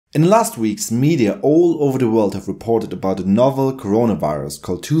In the last weeks, media all over the world have reported about a novel coronavirus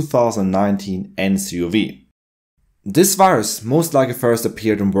called 2019 nCoV. This virus most likely first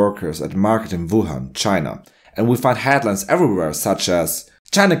appeared in workers at a market in Wuhan, China, and we find headlines everywhere such as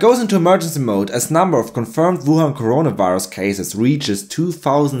China goes into emergency mode as number of confirmed Wuhan coronavirus cases reaches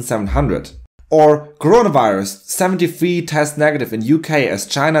 2,700. Or coronavirus, 73 test negative in UK as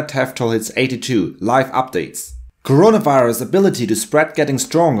China death toll hits 82, live updates. Coronavirus ability to spread getting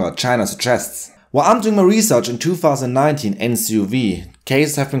stronger, China suggests. While I'm doing my research in 2019 nCoV,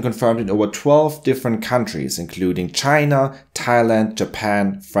 cases have been confirmed in over 12 different countries, including China, Thailand,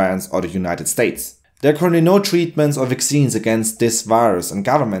 Japan, France or the United States. There are currently no treatments or vaccines against this virus and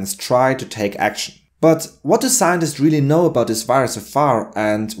governments try to take action. But what do scientists really know about this virus so far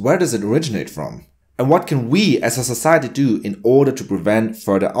and where does it originate from? And what can we as a society do in order to prevent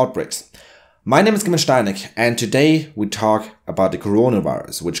further outbreaks? My name is Steinig and today we talk about the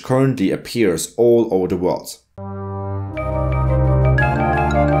coronavirus, which currently appears all over the world.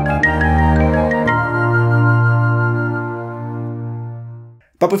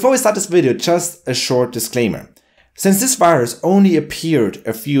 But before we start this video, just a short disclaimer. Since this virus only appeared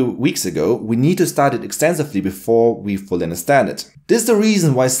a few weeks ago, we need to study it extensively before we fully understand it. This is the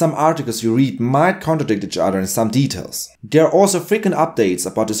reason why some articles you read might contradict each other in some details. There are also frequent updates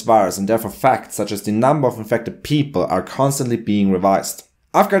about this virus and therefore facts such as the number of infected people are constantly being revised.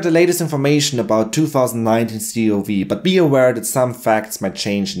 I've got the latest information about 2019 CoV, but be aware that some facts might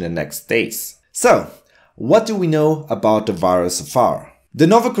change in the next days. So, what do we know about the virus so far? The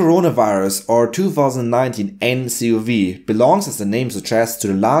novel coronavirus, or 2019 nCoV, belongs, as the name suggests, to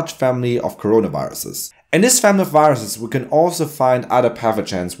the large family of coronaviruses. In this family of viruses, we can also find other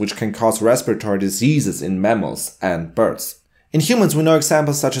pathogens which can cause respiratory diseases in mammals and birds. In humans, we know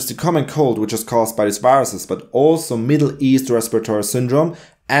examples such as the common cold, which is caused by these viruses, but also Middle East respiratory syndrome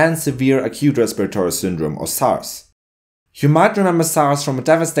and severe acute respiratory syndrome, or SARS. You might remember SARS from a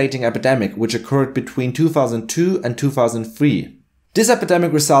devastating epidemic which occurred between 2002 and 2003. This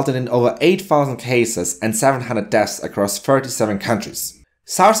epidemic resulted in over 8,000 cases and 700 deaths across 37 countries.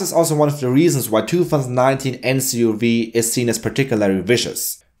 SARS is also one of the reasons why 2019 nCoV is seen as particularly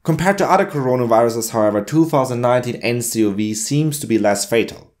vicious. Compared to other coronaviruses, however, 2019 nCoV seems to be less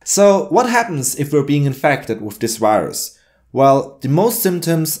fatal. So what happens if we're being infected with this virus? Well, the most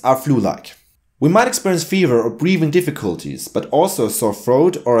symptoms are flu-like. We might experience fever or breathing difficulties, but also a sore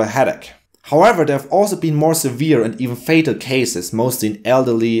throat or a headache. However, there have also been more severe and even fatal cases, mostly in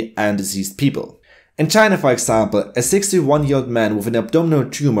elderly and diseased people. In China, for example, a 61-year-old man with an abdominal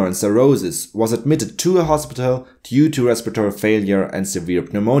tumor and cirrhosis was admitted to a hospital due to respiratory failure and severe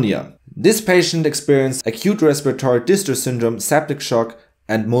pneumonia. This patient experienced acute respiratory distress syndrome, septic shock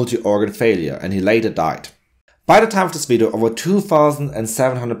and multi-organ failure, and he later died. By the time of this video, over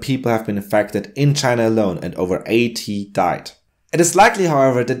 2,700 people have been infected in China alone and over 80 died. It is likely,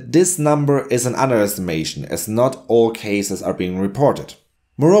 however, that this number is an underestimation, as not all cases are being reported.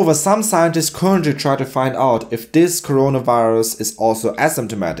 Moreover, some scientists currently try to find out if this coronavirus is also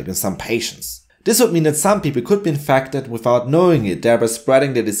asymptomatic in some patients. This would mean that some people could be infected without knowing it, thereby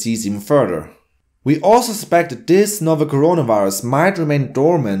spreading the disease even further. We also suspect that this novel coronavirus might remain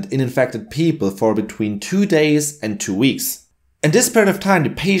dormant in infected people for between 2 days and 2 weeks. In this period of time, the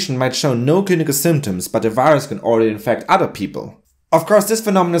patient might show no clinical symptoms, but the virus can already infect other people. Of course, this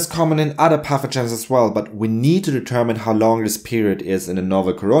phenomenon is common in other pathogens as well, but we need to determine how long this period is in the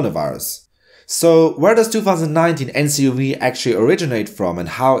novel coronavirus. So, where does 2019 nCoV actually originate from and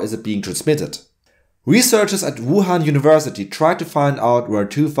how is it being transmitted? Researchers at Wuhan University tried to find out where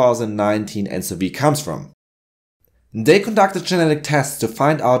 2019 nCoV comes from. They conducted genetic tests to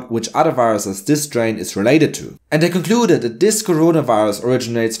find out which other viruses this strain is related to. And they concluded that this coronavirus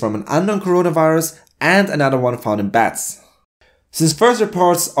originates from an unknown coronavirus and another one found in bats. Since first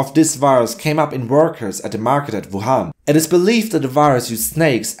reports of this virus came up in workers at the market at Wuhan, it is believed that the virus used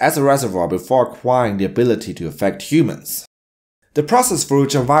snakes as a reservoir before acquiring the ability to affect humans. The process for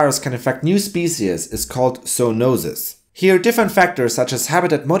which a virus can infect new species is called zoonosis. Here, different factors such as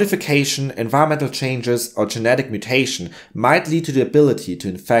habitat modification, environmental changes, or genetic mutation might lead to the ability to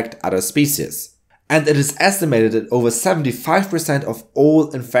infect other species. And it is estimated that over 75% of all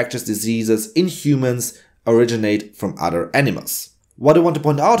infectious diseases in humans originate from other animals. What I want to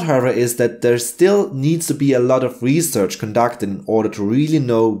point out, however, is that there still needs to be a lot of research conducted in order to really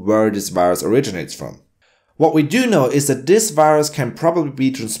know where this virus originates from. What we do know is that this virus can probably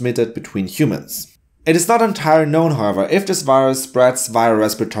be transmitted between humans. It is not entirely known, however, if this virus spreads via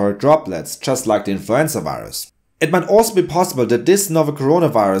respiratory droplets, just like the influenza virus. It might also be possible that this novel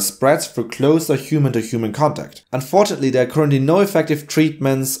coronavirus spreads through closer human-to-human contact. Unfortunately, there are currently no effective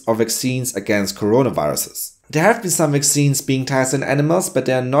treatments or vaccines against coronaviruses. There have been some vaccines being tested in animals, but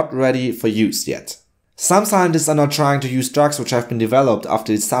they are not ready for use yet. Some scientists are now trying to use drugs which have been developed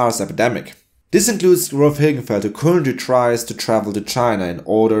after the SARS epidemic. This includes Rolf Hilgenfeldt, who currently tries to travel to China in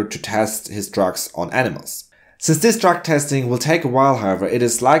order to test his drugs on animals. Since this drug testing will take a while, however, it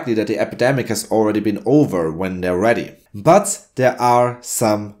is likely that the epidemic has already been over when they're ready. But there are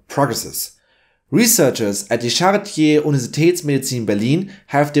some progresses. Researchers at the Charité Universitätsmedizin Berlin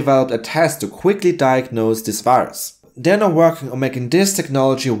have developed a test to quickly diagnose this virus. They're now working on making this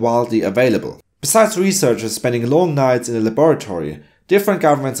technology widely available. Besides researchers spending long nights in the laboratory, different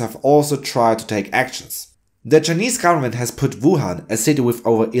governments have also tried to take actions. The Chinese government has put Wuhan, a city with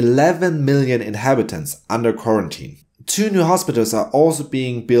over 11 million inhabitants, under quarantine. 2 new hospitals are also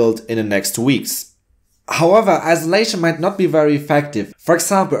being built in the next 2 weeks. However, isolation might not be very effective. For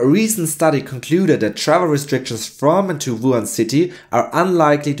example, a recent study concluded that travel restrictions from and to Wuhan city are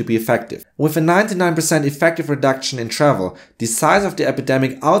unlikely to be effective. With a 99% effective reduction in travel, the size of the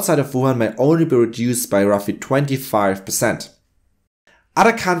epidemic outside of Wuhan may only be reduced by roughly 25%.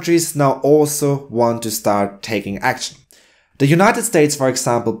 Other countries now also want to start taking action. The United States, for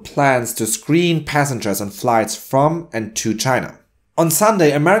example, plans to screen passengers on flights from and to China. On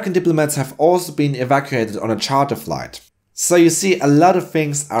Sunday, American diplomats have also been evacuated on a charter flight. So you see, a lot of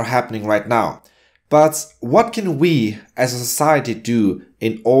things are happening right now. But what can we as a society do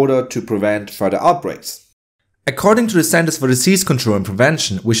in order to prevent further outbreaks? According to the Centers for Disease Control and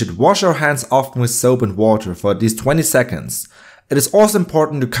Prevention, we should wash our hands often with soap and water for at least 20 seconds. It is also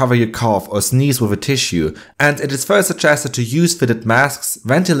important to cover your cough or sneeze with a tissue, and it is further suggested to use fitted masks,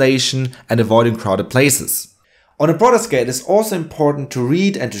 ventilation, and avoiding crowded places. On a broader scale, it is also important to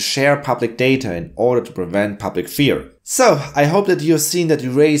read and to share public data in order to prevent public fear. So, I hope that you have seen that the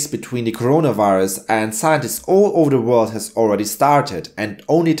race between the coronavirus and scientists all over the world has already started, and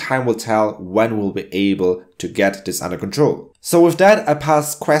only time will tell when we'll be able to get this under control. So with that, I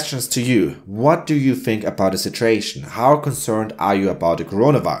pass questions to you. What do you think about the situation? How concerned are you about the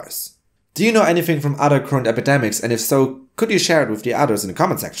coronavirus? Do you know anything from other current epidemics, and if so, could you share it with the others in the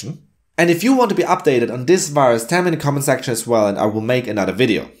comment section? And if you want to be updated on this virus, tell me in the comment section as well and I will make another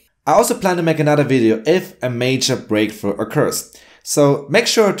video. I also plan to make another video if a major breakthrough occurs. So make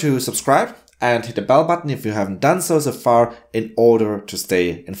sure to subscribe and hit the bell button if you haven't done so far in order to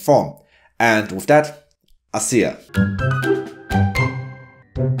stay informed. And with that, I'll see ya.